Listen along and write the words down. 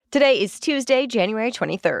Today is Tuesday, January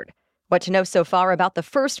 23rd. What to know so far about the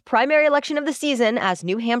first primary election of the season as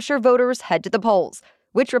New Hampshire voters head to the polls,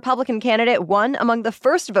 which Republican candidate won among the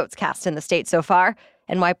first votes cast in the state so far,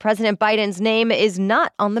 and why President Biden's name is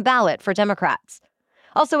not on the ballot for Democrats.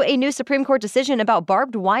 Also, a new Supreme Court decision about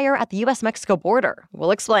barbed wire at the U.S.-Mexico border.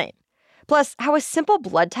 We'll explain. Plus, how a simple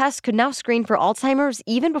blood test could now screen for Alzheimer's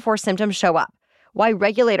even before symptoms show up. Why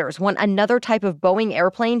regulators want another type of Boeing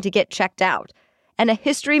airplane to get checked out. And a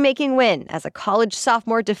history-making win as a college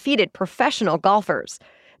sophomore defeated professional golfers.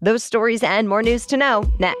 Those stories and more news to know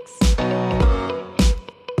next.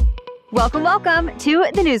 Welcome to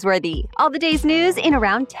The Newsworthy. All the day's news in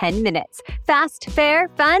around 10 minutes. Fast, fair,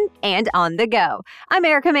 fun, and on the go. I'm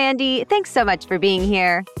Erica Mandy. Thanks so much for being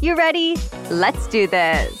here. You ready? Let's do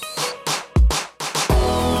this.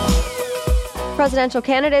 Presidential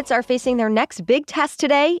candidates are facing their next big test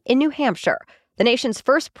today in New Hampshire. The nation's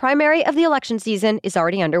first primary of the election season is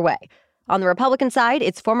already underway. On the Republican side,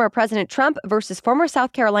 it's former President Trump versus former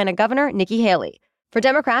South Carolina Governor Nikki Haley. For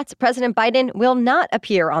Democrats, President Biden will not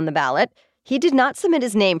appear on the ballot. He did not submit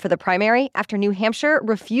his name for the primary after New Hampshire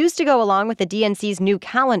refused to go along with the DNC's new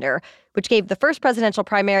calendar, which gave the first presidential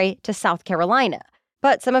primary to South Carolina.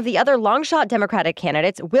 But some of the other long-shot Democratic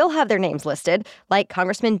candidates will have their names listed, like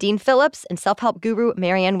Congressman Dean Phillips and self-help guru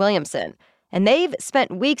Marianne Williamson. And they've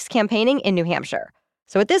spent weeks campaigning in New Hampshire.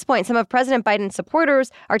 So at this point, some of President Biden's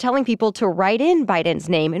supporters are telling people to write in Biden's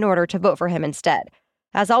name in order to vote for him instead.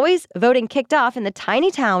 As always, voting kicked off in the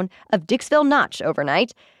tiny town of Dixville Notch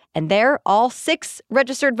overnight. And there, all 6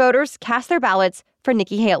 registered voters cast their ballots for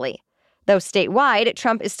Nikki Haley. Though statewide,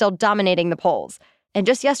 Trump is still dominating the polls. And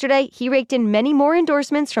just yesterday, he raked in many more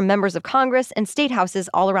endorsements from members of Congress and state houses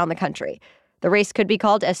all around the country. The race could be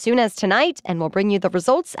called as soon as tonight, and we'll bring you the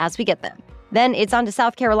results as we get them. Then it's on to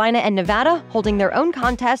South Carolina and Nevada, holding their own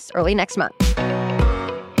contests early next month.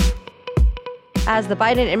 As the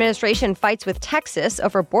Biden administration fights with Texas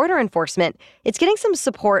over border enforcement, it's getting some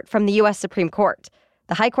support from the U.S. Supreme Court.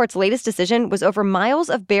 The High Court's latest decision was over miles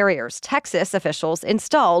of barriers Texas officials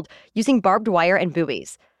installed using barbed wire and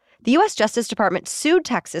buoys. The U.S. Justice Department sued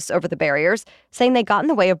Texas over the barriers, saying they got in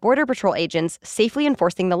the way of Border Patrol agents safely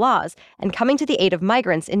enforcing the laws and coming to the aid of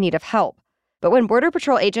migrants in need of help. But when Border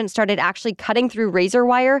Patrol agents started actually cutting through razor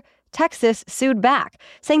wire, Texas sued back,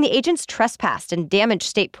 saying the agents trespassed and damaged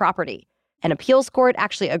state property. An appeals court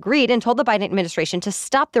actually agreed and told the Biden administration to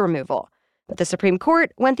stop the removal. But the Supreme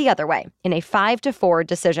Court went the other way in a 5-4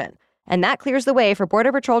 decision. And that clears the way for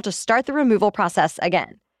Border Patrol to start the removal process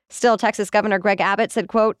again. Still, Texas Governor Greg Abbott said,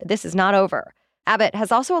 quote, "This is not over." Abbott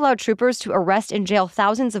has also allowed troopers to arrest and jail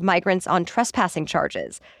thousands of migrants on trespassing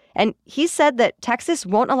charges. And he said that Texas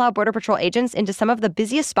won't allow Border Patrol agents into some of the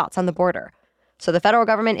busiest spots on the border. So the federal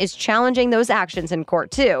government is challenging those actions in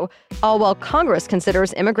court, too, all while Congress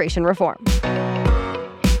considers immigration reform.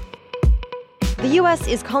 The U.S.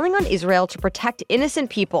 is calling on Israel to protect innocent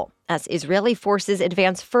people as Israeli forces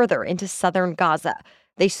advance further into southern Gaza.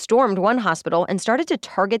 They stormed one hospital and started to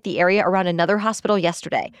target the area around another hospital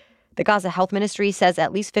yesterday. The Gaza Health Ministry says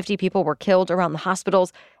at least 50 people were killed around the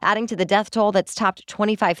hospitals, adding to the death toll that's topped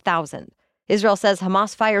 25,000. Israel says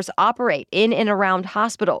Hamas fighters operate in and around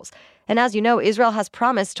hospitals. And as you know, Israel has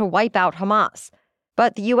promised to wipe out Hamas.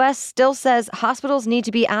 But the U.S. still says hospitals need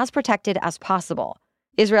to be as protected as possible.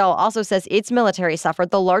 Israel also says its military suffered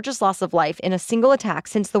the largest loss of life in a single attack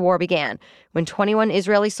since the war began, when 21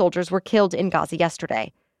 Israeli soldiers were killed in Gaza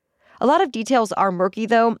yesterday. A lot of details are murky,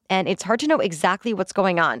 though, and it's hard to know exactly what's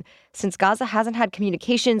going on, since Gaza hasn't had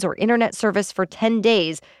communications or internet service for 10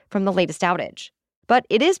 days from the latest outage. But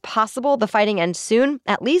it is possible the fighting ends soon,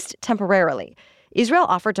 at least temporarily. Israel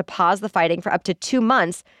offered to pause the fighting for up to 2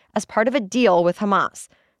 months as part of a deal with Hamas.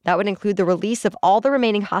 That would include the release of all the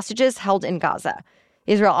remaining hostages held in Gaza.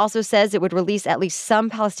 Israel also says it would release at least some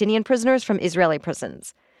Palestinian prisoners from Israeli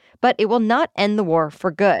prisons. But it will not end the war for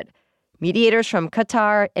good. Mediators from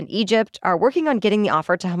Qatar and Egypt are working on getting the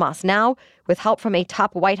offer to Hamas now, with help from a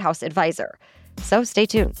top White House advisor. So stay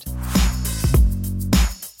tuned.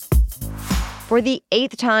 For the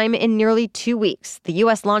 8th time in nearly 2 weeks, the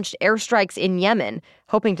U.S. launched airstrikes in Yemen,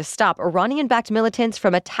 hoping to stop Iranian-backed militants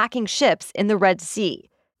from attacking ships in the Red Sea.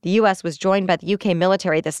 The U.S. was joined by the U.K.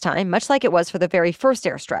 military this time, much like it was for the very first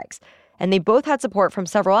airstrikes. And they both had support from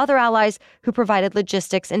several other allies who provided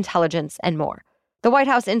logistics, intelligence, and more. The White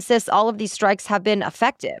House insists all of these strikes have been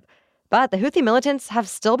effective, but the Houthi militants have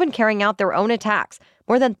still been carrying out their own attacks,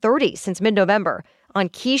 more than 30 since mid-November, on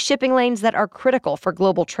key shipping lanes that are critical for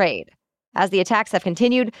global trade. As the attacks have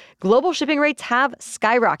continued, global shipping rates have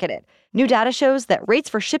skyrocketed. New data shows that rates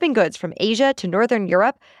for shipping goods from Asia to Northern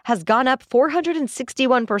Europe has gone up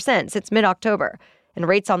 461% since mid-October, and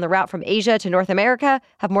rates on the route from Asia to North America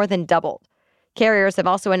have more than doubled. Carriers have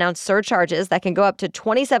also announced surcharges that can go up to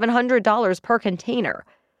 $2,700 per container.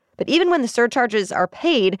 But even when the surcharges are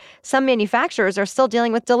paid, some manufacturers are still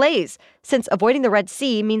dealing with delays, since avoiding the Red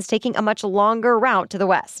Sea means taking a much longer route to the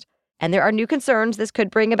West. And there are new concerns this could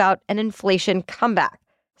bring about an inflation comeback.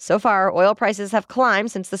 So far, oil prices have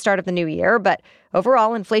climbed since the start of the new year, but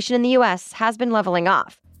overall, inflation in the U.S. has been leveling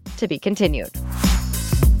off. To be continued.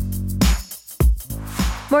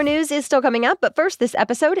 More news is still coming up, but first, this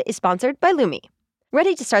episode is sponsored by Lume.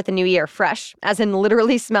 Ready to start the new year fresh, as in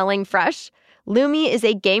literally smelling fresh? Lume is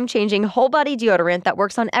a game-changing whole-body deodorant that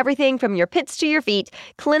works on everything from your pits to your feet,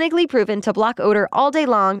 clinically proven to block odor all day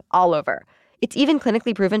long, all over. It's even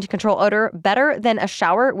clinically proven to control odor better than a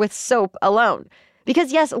shower with soap alone.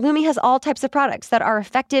 Because yes, Lume has all types of products that are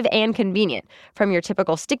effective and convenient, from your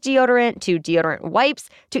typical stick deodorant to deodorant wipes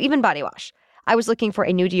to even body wash. I was looking for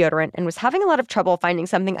a new deodorant and was having a lot of trouble finding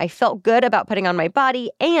something I felt good about putting on my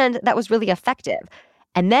body and that was really effective.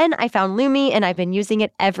 And then I found Lume and I've been using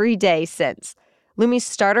it every day since. Lume's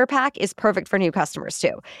starter pack is perfect for new customers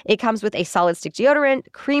too. It comes with a solid stick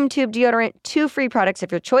deodorant, cream tube deodorant, 2 free products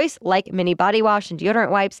of your choice like mini body wash and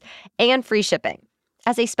deodorant wipes, and free shipping.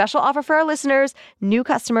 As a special offer for our listeners, new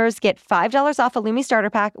customers get $5 off a Lume starter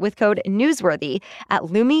pack with code NEWSWORTHY at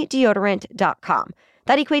LumeDeodorant.com.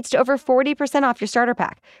 That equates to over 40% off your starter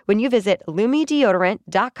pack when you visit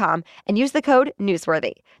LumeDeodorant.com and use the code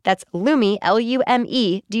NEWSWORTHY. That's Lume,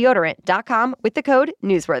 L-U-M-E, deodorant.com with the code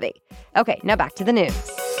NEWSWORTHY. Okay, now back to the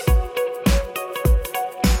news.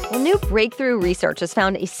 Well, new breakthrough research has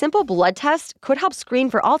found a simple blood test could help screen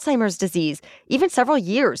for Alzheimer's disease even several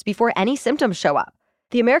years before any symptoms show up.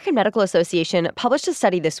 The American Medical Association published a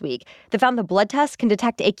study this week that found the blood test can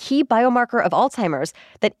detect a key biomarker of Alzheimer's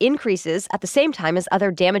that increases at the same time as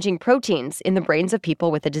other damaging proteins in the brains of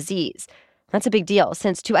people with the disease. That's a big deal,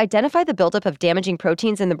 since to identify the buildup of damaging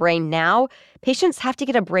proteins in the brain now, patients have to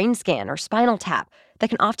get a brain scan or spinal tap that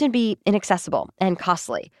can often be inaccessible and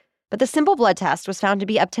costly. But the simple blood test was found to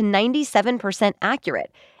be up to 97%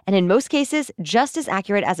 accurate, and in most cases, just as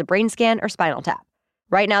accurate as a brain scan or spinal tap.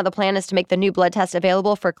 Right now, the plan is to make the new blood test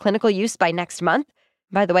available for clinical use by next month.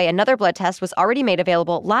 By the way, another blood test was already made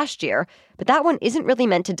available last year, but that one isn't really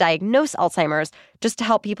meant to diagnose Alzheimer's, just to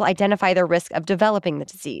help people identify their risk of developing the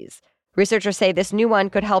disease. Researchers say this new one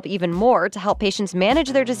could help even more to help patients manage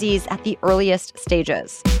their disease at the earliest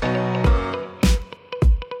stages.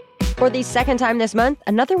 For the second time this month,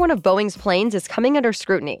 another one of Boeing's planes is coming under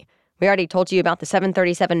scrutiny. We already told you about the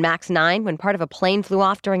 737 MAX 9 when part of a plane flew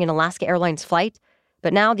off during an Alaska Airlines flight.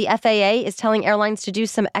 But now the FAA is telling airlines to do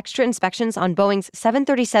some extra inspections on Boeing's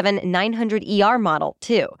 737-900ER model,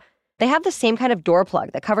 too. They have the same kind of door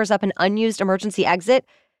plug that covers up an unused emergency exit,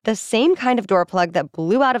 the same kind of door plug that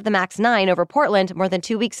blew out of the MAX 9 over Portland more than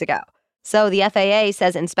 2 weeks ago. So the FAA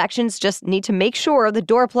says inspections just need to make sure the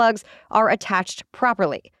door plugs are attached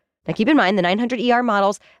properly. Now keep in mind, the 900ER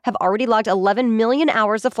models have already logged 11 million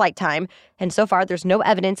hours of flight time, and so far there's no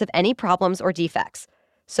evidence of any problems or defects.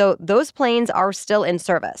 So those planes are still in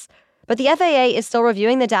service. But the FAA is still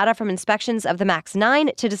reviewing the data from inspections of the MAX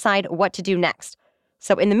 9 to decide what to do next.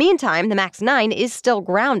 So in the meantime, the MAX 9 is still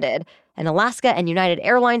grounded, and Alaska and United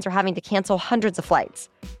Airlines are having to cancel hundreds of flights.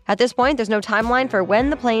 At this point, there's no timeline for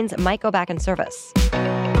when the planes might go back in service.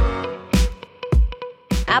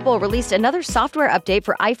 Apple released another software update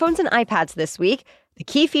for iPhones and iPads this week. The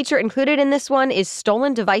key feature included in this one is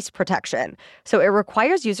stolen device protection. So it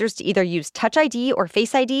requires users to either use Touch ID or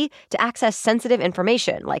Face ID to access sensitive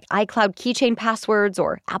information like iCloud keychain passwords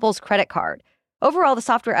or Apple's credit card. Overall, the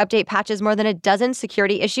software update patches more than a dozen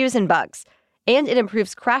security issues and bugs. And it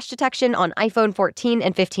improves crash detection on iPhone 14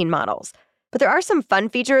 and 15 models. But there are some fun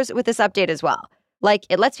features with this update as well. Like,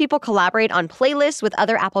 it lets people collaborate on playlists with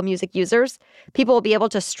other Apple Music users. People will be able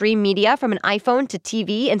to stream media from an iPhone to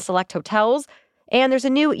TV in select hotels. And there's a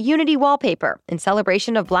new Unity wallpaper in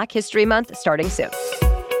celebration of Black History Month starting soon.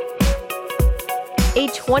 A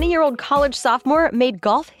 20-year-old college sophomore made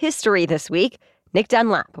golf history this week. Nick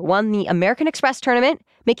Dunlap won the American Express tournament,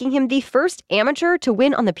 making him the first amateur to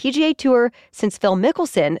win on the PGA Tour since Phil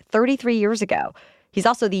Mickelson 33 years ago. He's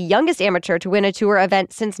also the youngest amateur to win a tour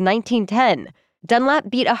event since 1910. Dunlap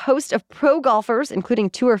beat a host of pro golfers, including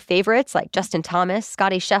tour favorites like Justin Thomas,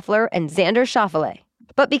 Scottie Scheffler, and Xander Schauffele.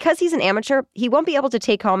 But because he's an amateur, he won't be able to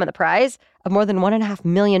take home the prize of more than $1.5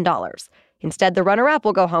 million. Instead, the runner-up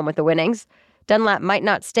will go home with the winnings. Dunlap might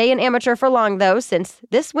not stay an amateur for long, though, since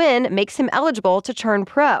this win makes him eligible to turn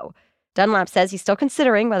pro. Dunlap says he's still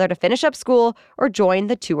considering whether to finish up school or join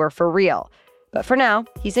the tour for real. But for now,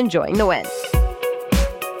 he's enjoying the win.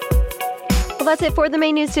 Well, that's it for the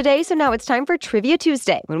main news today. So now it's time for Trivia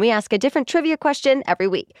Tuesday, when we ask a different trivia question every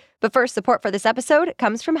week. But first, support for this episode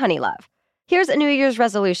comes from Honeylove. Here's a New Year's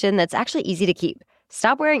resolution that's actually easy to keep.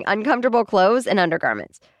 Stop wearing uncomfortable clothes and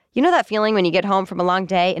undergarments. You know that feeling when you get home from a long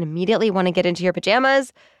day and immediately want to get into your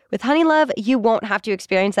pajamas? With Honeylove, you won't have to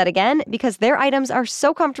experience that again because their items are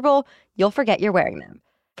so comfortable, you'll forget you're wearing them.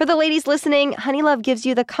 For the ladies listening, Honeylove gives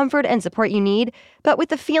you the comfort and support you need, but with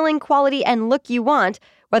the feeling, quality, and look you want,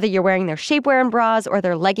 whether you're wearing their shapewear and bras or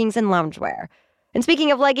their leggings and loungewear. And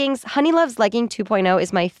speaking of leggings, Honeylove's Legging 2.0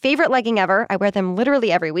 is my favorite legging ever. I wear them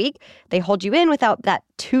literally every week. They hold you in without that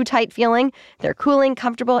too tight feeling. They're cooling,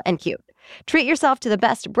 comfortable, and cute. Treat yourself to the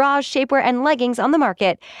best bras, shapewear, and leggings on the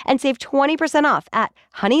market and save 20% off at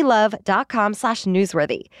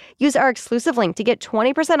honeylove.com/newsworthy. Use our exclusive link to get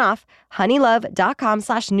 20% off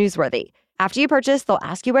honeylove.com/newsworthy. After you purchase, they'll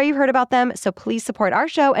ask you where you heard about them, so please support our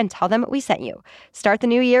show and tell them we sent you. Start the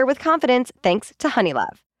new year with confidence thanks to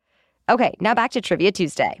Honeylove. Okay, now back to Trivia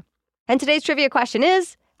Tuesday. And today's trivia question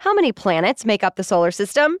is, how many planets make up the solar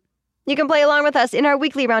system? You can play along with us in our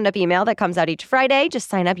weekly roundup email that comes out each Friday. Just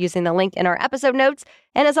sign up using the link in our episode notes.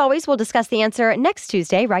 And as always, we'll discuss the answer next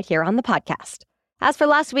Tuesday right here on the podcast. As for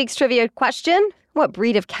last week's trivia question, what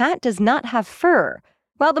breed of cat does not have fur?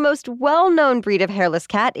 Well, the most well-known breed of hairless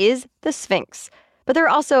cat is the Sphynx. But there are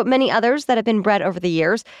also many others that have been bred over the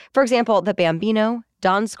years. For example, the Bambino,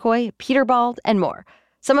 Donskoi, Peterbald, and more.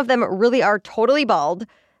 Some of them really are totally bald,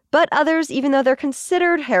 but others, even though they're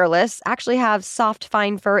considered hairless, actually have soft,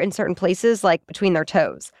 fine fur in certain places, like between their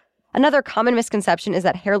toes. Another common misconception is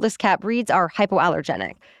that hairless cat breeds are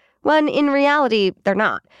hypoallergenic, when in reality, they're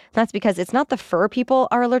not. That's because it's not the fur people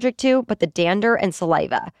are allergic to, but the dander and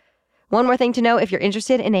saliva. One more thing to know, if you're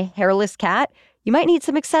interested in a hairless cat, you might need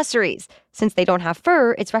some accessories. Since they don't have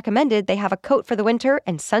fur, it's recommended they have a coat for the winter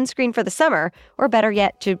and sunscreen for the summer, or better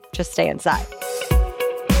yet, to just stay inside.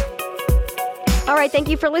 All right, thank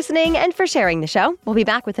you for listening and for sharing the show. We'll be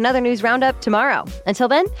back with another news roundup tomorrow. Until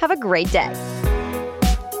then, have a great day.